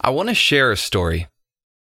I want to share a story.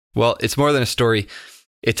 Well, it's more than a story.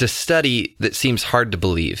 It's a study that seems hard to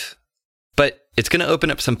believe, but it's going to open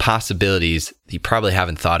up some possibilities that you probably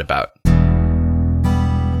haven't thought about.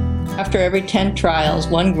 After every 10 trials,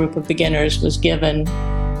 one group of beginners was given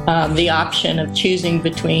the option of choosing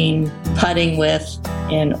between putting with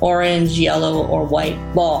an orange, yellow, or white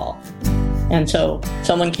ball. And so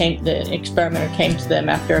the experimenter came to them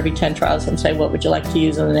after every 10 trials and said, what would you like to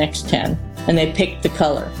use in the next 10? And they picked the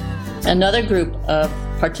color. Another group of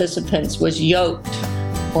participants was yoked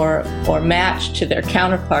or matched to their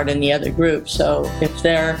counterpart in the other group. So if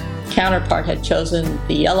their counterpart had chosen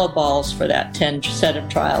the yellow balls for that 10 set of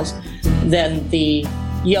trials, then the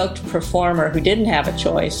yoked performer who didn't have a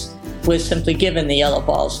choice was simply given the yellow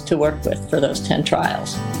balls to work with for those 10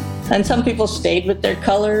 trials. And some people stayed with their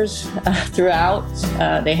colors throughout.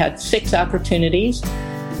 They had 6 opportunities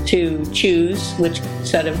to choose which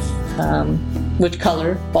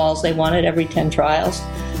color balls they wanted every 10 trials.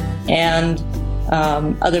 And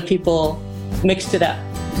other people mixed it up.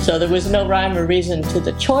 So there was no rhyme or reason to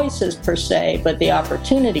the choices per se, but the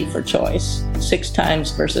opportunity for choice, 6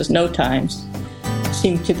 times versus no times,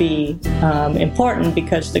 seemed to be important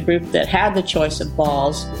because the group that had the choice of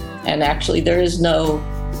balls, and actually there is no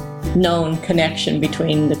known connection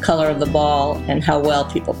between the color of the ball and how well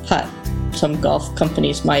people putt. Some golf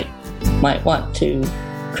companies might want to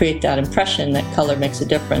create that impression that color makes a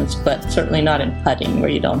difference, but certainly not in putting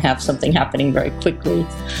where you don't have something happening very quickly.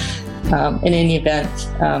 In any event,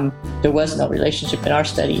 there was no relationship in our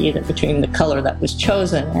study either between the color that was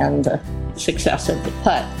chosen and the success of the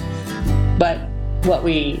putt. But what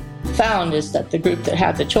we found is that the group that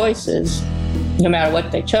had the choices, no matter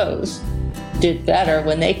what they chose, did better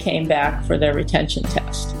when they came back for their retention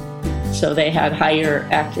test. So they had higher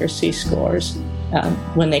accuracy scores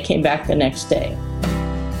when they came back the next day.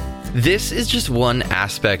 This is just one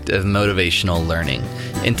aspect of motivational learning.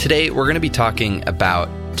 And today we're going to be talking about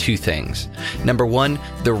 2 things. Number 1,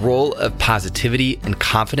 the role of positivity and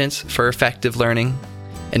confidence for effective learning.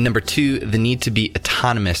 And number 2, the need to be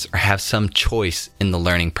autonomous or have some choice in the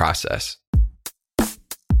learning process.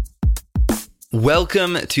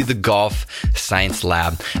 Welcome to the Golf Science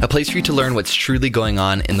Lab, a place for you to learn what's truly going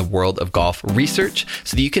on in the world of golf research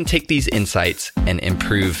so that you can take these insights and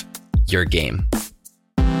improve your game.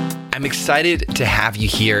 I'm excited to have you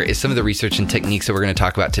here as some of the research and techniques that we're going to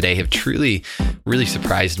talk about today have truly, really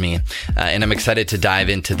surprised me. And I'm excited to dive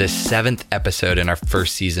into the 7th episode in our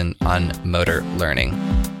first season on motor learning.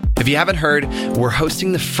 If you haven't heard, we're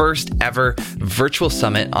hosting the first ever virtual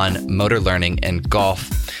summit on motor learning and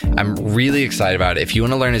golf. I'm really excited about it. If you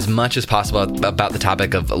want to learn as much as possible about the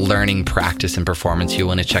topic of learning, practice, and performance, you'll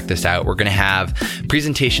want to check this out. We're going to have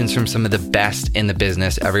presentations from some of the best in the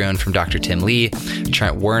business, everyone from Dr. Tim Lee,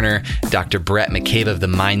 Trent Werner, Dr. Brett McCabe of the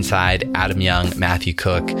Mindside, Adam Young, Matthew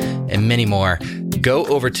Cook, and many more. Go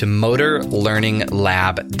over to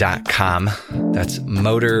motorlearninglab.com. That's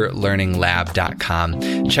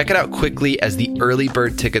motorlearninglab.com. Check it out quickly as the early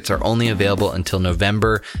bird tickets are only available until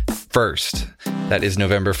November 1st. That is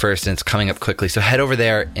November 1st, and it's coming up quickly. So head over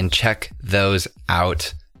there and check those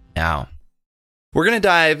out now. We're going to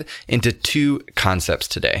dive into 2 concepts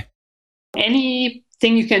today.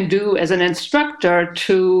 Anything you can do as an instructor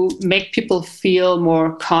to make people feel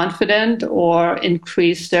more confident or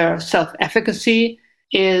increase their self-efficacy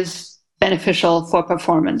is beneficial for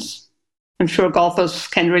performance. I'm sure golfers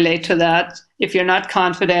can relate to that. If you're not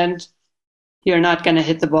confident, you're not going to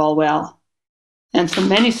hit the ball well. And so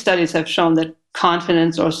many studies have shown that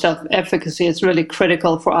confidence or self-efficacy is really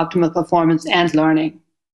critical for optimal performance and learning.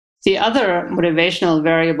 The other motivational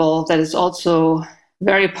variable that is also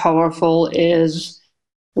very powerful is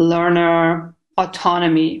learner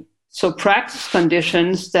autonomy. So practice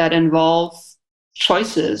conditions that involve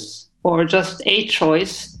choices or just a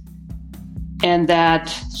choice and that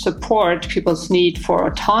support people's need for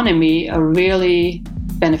autonomy are really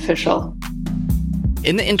beneficial.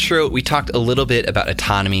 In the intro, we talked a little bit about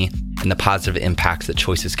autonomy and the positive impacts that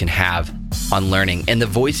choices can have on learning. And the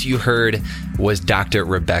voice you heard was Dr.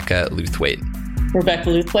 Rebecca Lewthwaite. Rebecca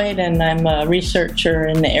Lewthwaite, and I'm a researcher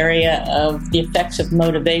in the area of the effects of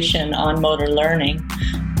motivation on motor learning,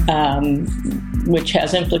 which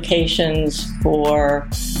has implications for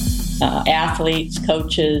athletes,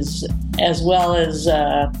 coaches, as well as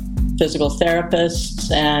physical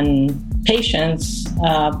therapists and patients,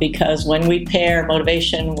 because when we pair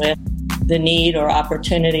motivation with the need or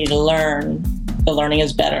opportunity to learn, the learning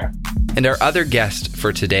is better. And our other guest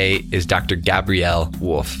for today is Dr. Gabrielle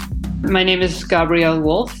Wolf. My name is Gabrielle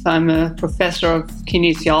Wolf. I'm a professor of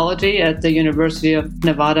kinesiology at the University of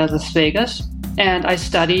Nevada, Las Vegas, and I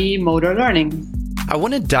study motor learning. I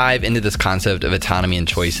want to dive into this concept of autonomy and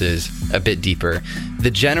choices a bit deeper. The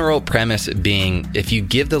general premise being, if you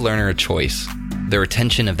give the learner a choice, the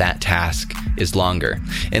retention of that task is longer.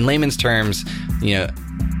 In layman's terms,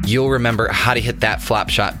 you'll remember how to hit that flop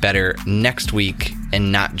shot better next week and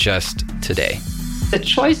not just today. The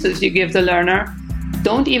choices you give the learner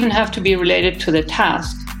don't even have to be related to the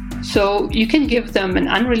task. So you can give them an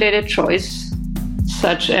unrelated choice,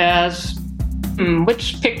 such as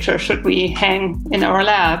which picture should we hang in our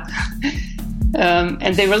lab?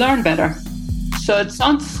 And they will learn better. So it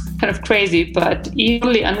sounds kind of crazy, but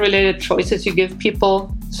equally unrelated choices you give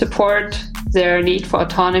people support their need for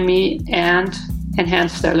autonomy and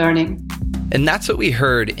enhance their learning. And that's what we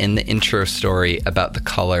heard in the intro story about the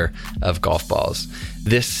color of golf balls.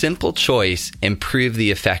 This simple choice improved the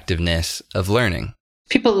effectiveness of learning.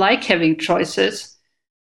 People like having choices.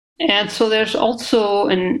 And so there's also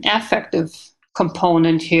an affective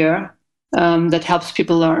component here that helps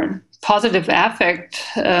people learn. Positive affect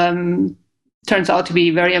turns out to be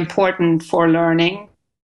very important for learning.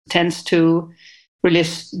 It tends to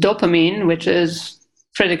release dopamine, which is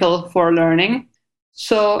critical for learning.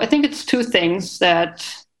 So I think it's two things that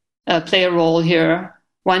play a role here.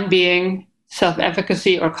 One being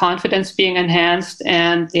self-efficacy or confidence being enhanced,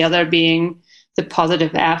 and the other being the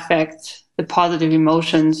positive affect, the positive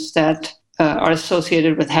emotions that are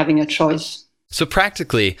associated with having a choice. So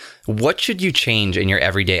practically, what should you change in your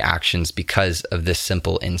everyday actions because of this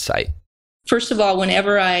simple insight? First of all,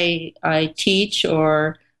 whenever I teach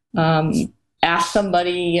or ask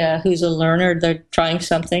somebody who's a learner, they're trying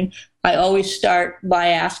something, I always start by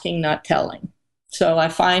asking, not telling. So I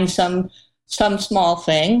find some small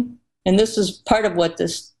thing, and this is part of what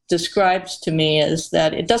this describes to me, is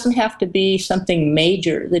that it doesn't have to be something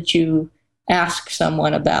major that you ask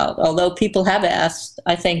someone about. Although people have asked,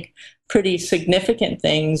 I think, pretty significant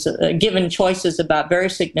things, given choices about very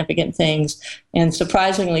significant things, and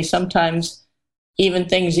surprisingly, sometimes even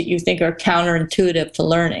things that you think are counterintuitive to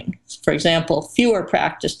learning. For example, fewer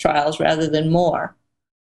practice trials rather than more.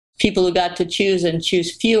 People who got to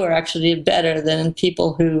choose fewer actually did better than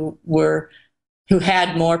people who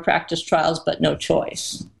had more practice trials but no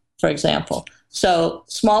choice, for example. So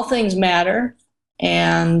small things matter,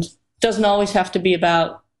 and doesn't always have to be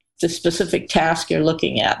about the specific task you're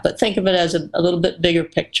looking at, but think of it as a little bit bigger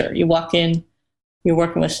picture. You walk in, you're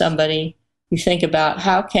working with somebody, you think about,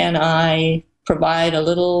 how can I provide a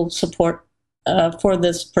little support for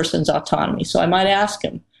this person's autonomy? So I might ask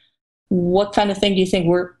him, what kind of thing do you think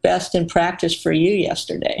worked best in practice for you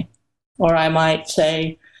yesterday? Or I might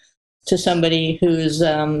say to somebody who's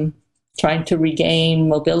trying to regain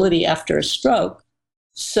mobility after a stroke,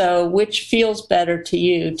 so which feels better to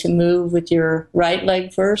you, to move with your right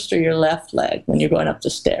leg first or your left leg when you're going up the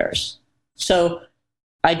stairs? So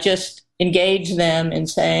I just engage them in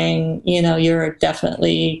saying, you're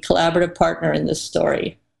definitely a collaborative partner in this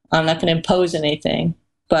story. I'm not going to impose anything,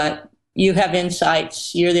 but you have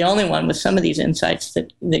insights. You're the only one with some of these insights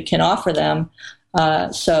that can offer them.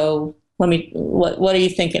 So what are you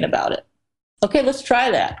thinking about it? Okay, let's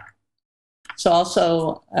try that. So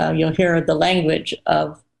also, you'll hear the language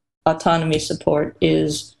of autonomy support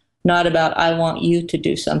is not about, I want you to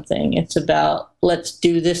do something. It's about, let's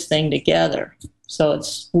do this thing together. So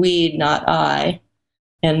it's we, not I.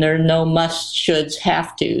 And there are no must, shoulds,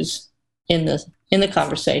 have tos in the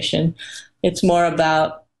conversation. It's more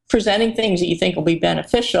about presenting things that you think will be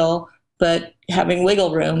beneficial, but having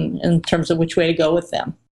wiggle room in terms of which way to go with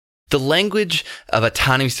them. The language of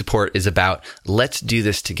autonomy support is about, let's do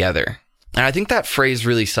this together. And I think that phrase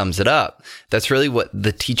really sums it up. That's really what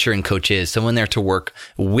the teacher and coach is, someone there to work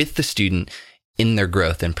with the student in their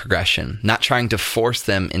growth and progression, not trying to force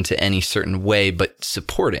them into any certain way, but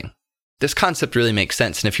supporting. This concept really makes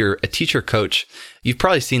sense. And if you're a teacher coach, you've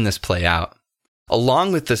probably seen this play out.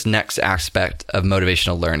 Along with this next aspect of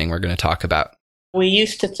motivational learning we're going to talk about. We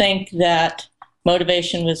used to think that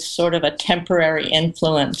motivation was sort of a temporary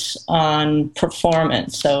influence on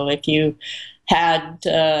performance. So if you had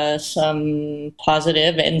some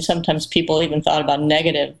positive, and sometimes people even thought about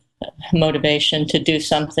negative motivation to do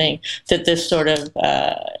something, that this sort of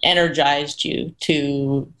energized you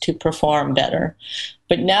to perform better.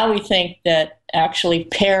 But now we think that actually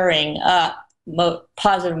pairing up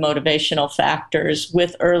positive motivational factors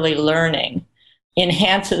with early learning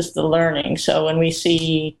enhances the learning. So when we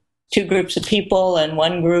see two groups of people and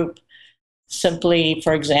one group simply,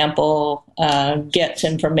 for example, gets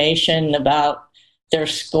information about their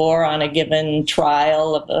score on a given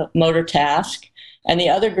trial of a motor task, and the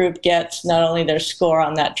other group gets not only their score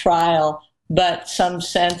on that trial, but some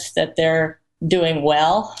sense that they're doing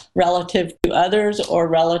well relative to others or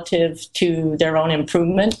relative to their own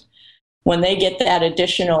improvement, when they get that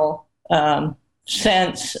additional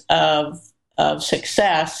sense of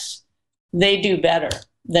success, they do better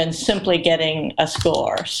than simply getting a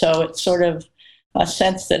score. So it's sort of a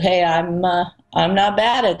sense that, hey, I'm not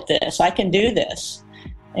bad at this. I can do this.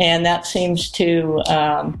 And that seems to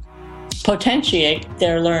potentiate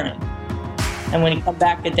their learning. And when you come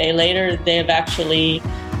back a day later, they have actually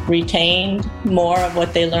retained more of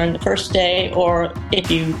what they learned the first day, or if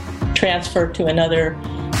you transfer to another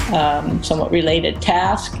somewhat related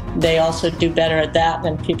task, they also do better at that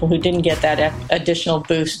than people who didn't get that additional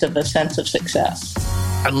boost of a sense of success.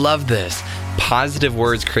 I love this. Positive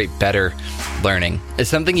words create better learning. It's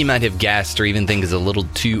something you might have guessed or even think is a little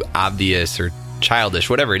too obvious or childish,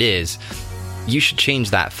 whatever it is. You should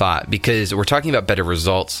change that thought, because we're talking about better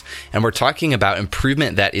results and we're talking about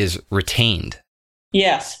improvement that is retained.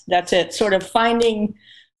 Yes, that's it. Sort of finding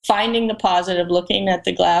the positive, looking at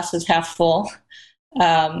the glass as half full.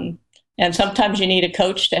 And sometimes you need a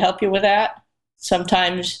coach to help you with that.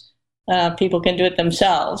 Sometimes people can do it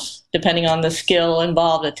themselves, depending on the skill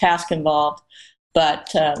involved, the task involved.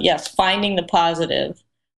 But yes, finding the positive.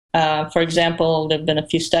 For example, there have been a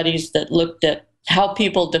few studies that looked at how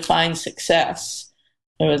people define success.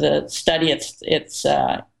 There was a study, it's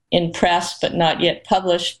in press but not yet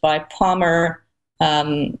published, by Palmer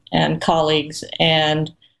and colleagues.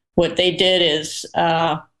 And what they did is,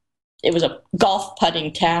 it was a golf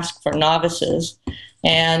putting task for novices,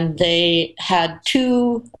 and they had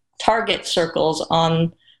 2 target circles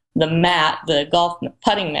on the mat, the golf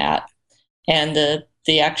putting mat, and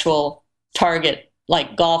the actual target,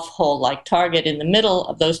 like golf hole, like target in the middle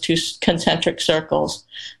of those 2 concentric circles.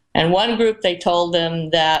 And one group, they told them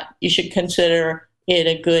that you should consider it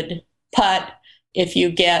a good putt if you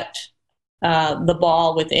get the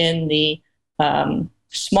ball within the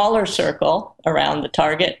smaller circle around the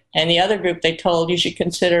target. And the other group, they told you should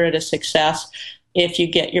consider it a success if you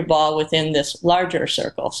get your ball within this larger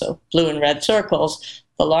circle. So blue and red circles.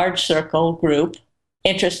 The large circle group,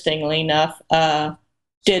 interestingly enough,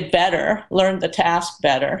 did better, learned the task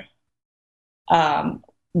better than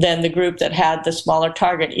the group that had the smaller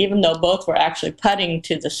target, even though both were actually putting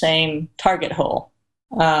to the same target hole.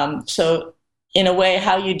 So in a way,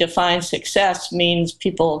 how you define success means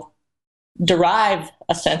people derive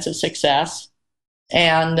a sense of success,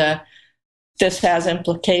 and this has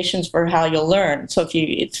implications for how you'll learn. So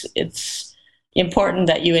it's important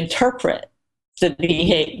that you interpret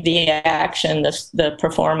the action, the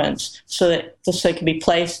performance, so that it can be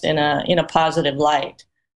placed in a positive light.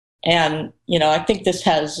 And I think this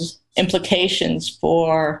has implications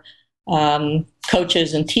for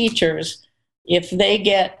coaches and teachers. If they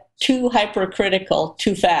get too hypercritical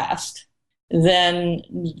too fast, then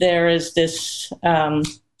there is this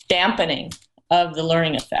dampening of the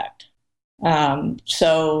learning effect.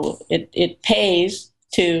 So it pays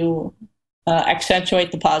to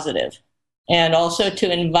accentuate the positive, and also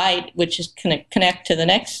to invite, which is connect to the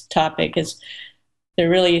next topic, is there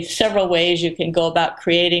are really several ways you can go about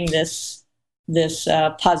creating this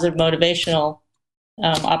positive motivational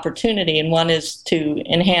opportunity. And one is to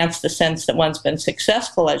enhance the sense that one's been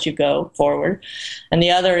successful as you go forward. And the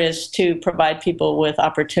other is to provide people with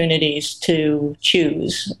opportunities to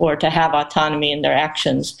choose or to have autonomy in their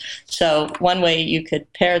actions. So one way you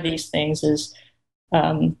could pair these things is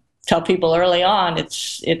tell people early on,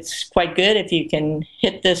 it's quite good if you can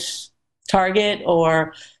hit this target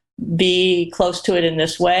or be close to it in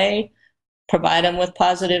this way. Provide them with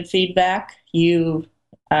positive feedback.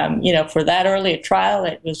 For that early trial,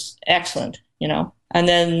 it was excellent, And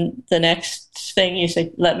then the next thing you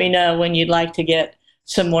say, let me know when you'd like to get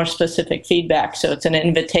some more specific feedback. So it's an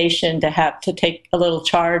invitation to take a little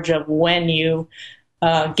charge of when you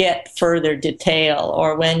get further detail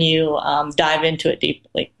or when you dive into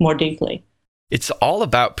it more deeply. It's all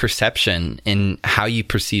about perception in how you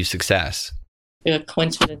perceive success. A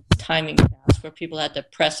coincident timing task where people had to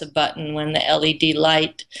press a button when the LED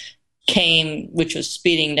light came, which was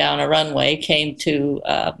speeding down a runway, came to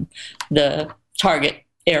the target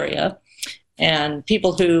area. And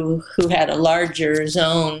people who had a larger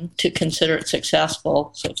zone to consider it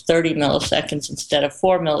successful, so 30 milliseconds instead of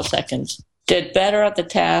 4 milliseconds, did better at the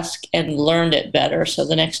task and learned it better. So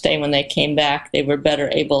the next day when they came back, they were better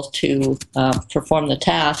able to perform the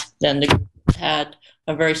task than the group that had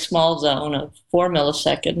a very small zone of 4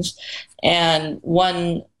 milliseconds. And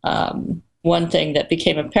one thing that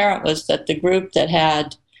became apparent was that the group that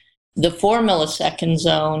had the 4 millisecond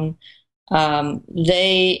zone,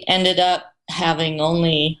 they ended up having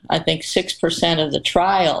only, I think, 6% of the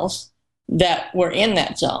trials that were in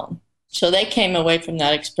that zone. So they came away from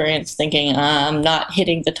that experience thinking, I'm not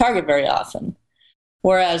hitting the target very often.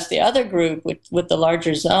 Whereas the other group with the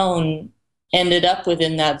larger zone ended up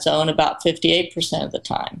within that zone about 58% of the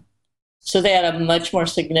time. So they had a much more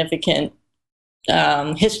significant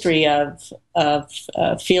history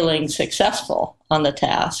of feeling successful on the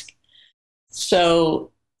task.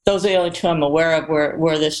 So those are the only two I'm aware of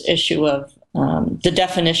where this issue of the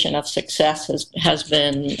definition of success has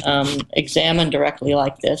been examined directly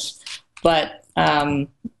like this. But the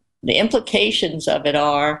implications of it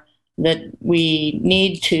are that we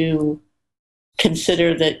need to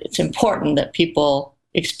consider that it's important that people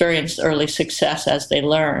experience early success as they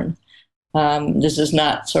learn. This is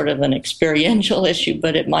not sort of an experiential issue,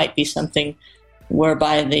 but it might be something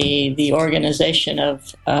whereby the organization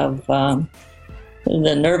of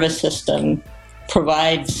the nervous system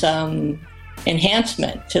provides some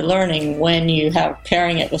enhancement to learning when you have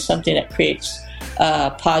pairing it with something that creates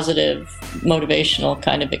a positive, motivational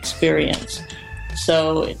kind of experience.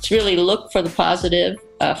 So it's really look for the positive,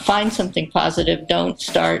 find something positive, don't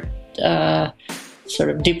start sort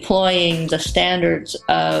of deploying the standards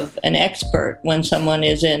of an expert when someone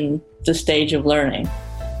is in the stage of learning.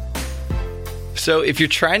 So if you're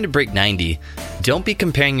trying to break 90, don't be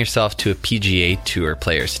comparing yourself to a PGA Tour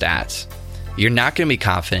player's stats. You're not going to be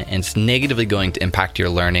confident, and it's negatively going to impact your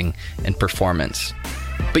learning and performance.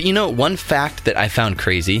 But one fact that I found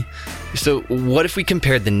crazy, so what if we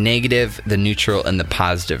compared the negative, the neutral, and the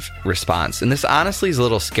positive response? And this honestly is a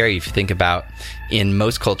little scary if you think about in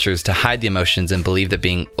most cultures to hide the emotions and believe that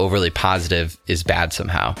being overly positive is bad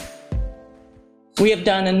somehow. We have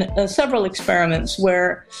done several experiments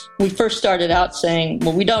where we first started out saying,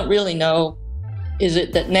 well, we don't really know, is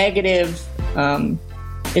it that negative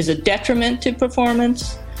is a detriment to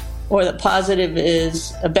performance, or that positive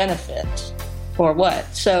is a benefit, or what?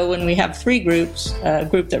 So when we have three groups, a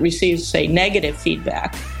group that receives, say, negative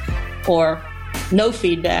feedback, or no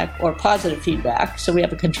feedback, or positive feedback, so we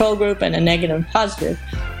have a control group and a negative and positive,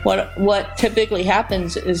 what typically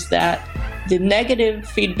happens is that the negative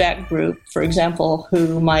feedback group, for example,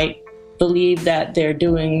 who might believe that they're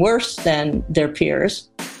doing worse than their peers,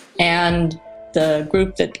 and the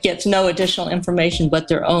group that gets no additional information but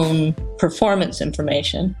their own performance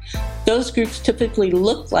information, those groups typically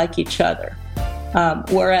look like each other.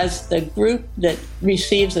 Whereas the group that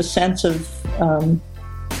receives a sense of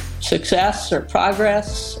success or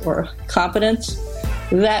progress or competence,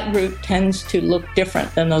 that group tends to look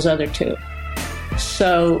different than those other two.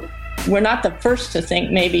 So we're not the first to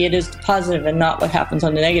think maybe it is the positive and not what happens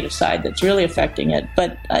on the negative side that's really affecting it.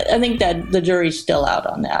 But I think that the jury's still out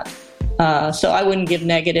on that. So I wouldn't give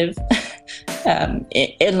negative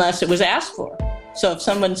unless it was asked for. So if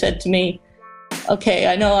someone said to me, okay,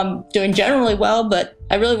 I know I'm doing generally well, but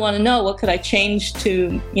I really want to know what could I change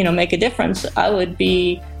to, make a difference, I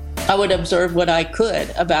would observe what I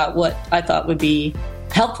could about what I thought would be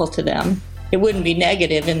helpful to them. It wouldn't be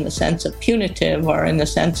negative in the sense of punitive or in the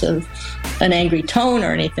sense of an angry tone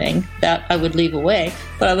or anything. That I would leave away.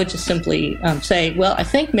 But I would just simply say, well, I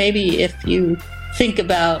think maybe if you think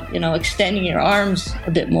about, extending your arms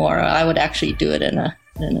a bit more, I would actually do it in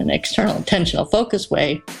an external intentional focus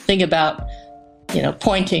way. Think about,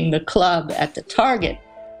 pointing the club at the target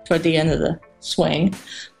toward the end of the swing.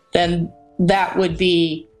 Then that would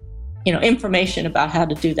be, information about how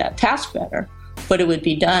to do that task better. But it would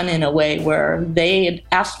be done in a way where they had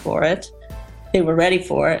asked for it, they were ready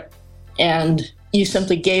for it, and you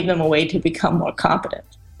simply gave them a way to become more competent.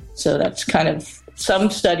 So that's kind of, some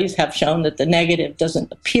studies have shown that the negative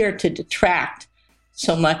doesn't appear to detract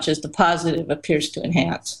so much as the positive appears to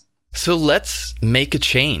enhance. So let's make a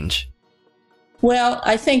change. Well,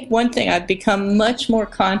 I think one thing, I've become much more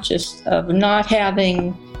conscious of not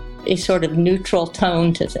having a sort of neutral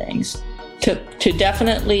tone to things. To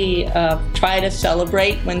definitely try to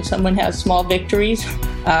celebrate when someone has small victories,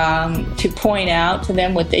 to point out to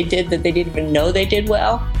them what they did that they didn't even know they did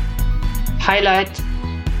well. Highlight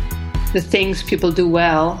the things people do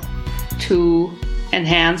well to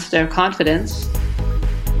enhance their confidence,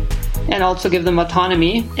 and also give them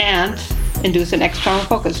autonomy and induce an external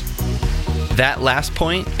focus. That last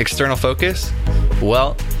point, external focus,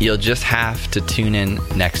 well, you'll just have to tune in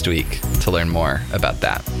next week to learn more about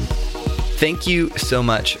that. Thank you so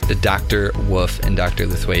much, Dr. Wolf and Dr.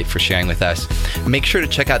 Lithwaite, for sharing with us. Make sure to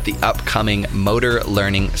check out the upcoming Motor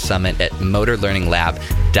Learning Summit at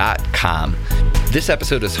motorlearninglab.com. This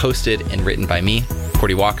episode was hosted and written by me,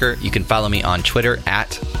 Cordy Walker. You can follow me on Twitter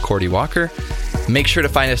at Cordy Walker. Make sure to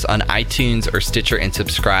find us on iTunes or Stitcher and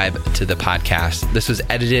subscribe to the podcast. This was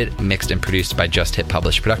edited, mixed, and produced by Just Hit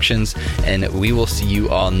Published Productions, and we will see you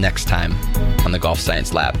all next time on the Golf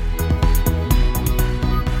Science Lab.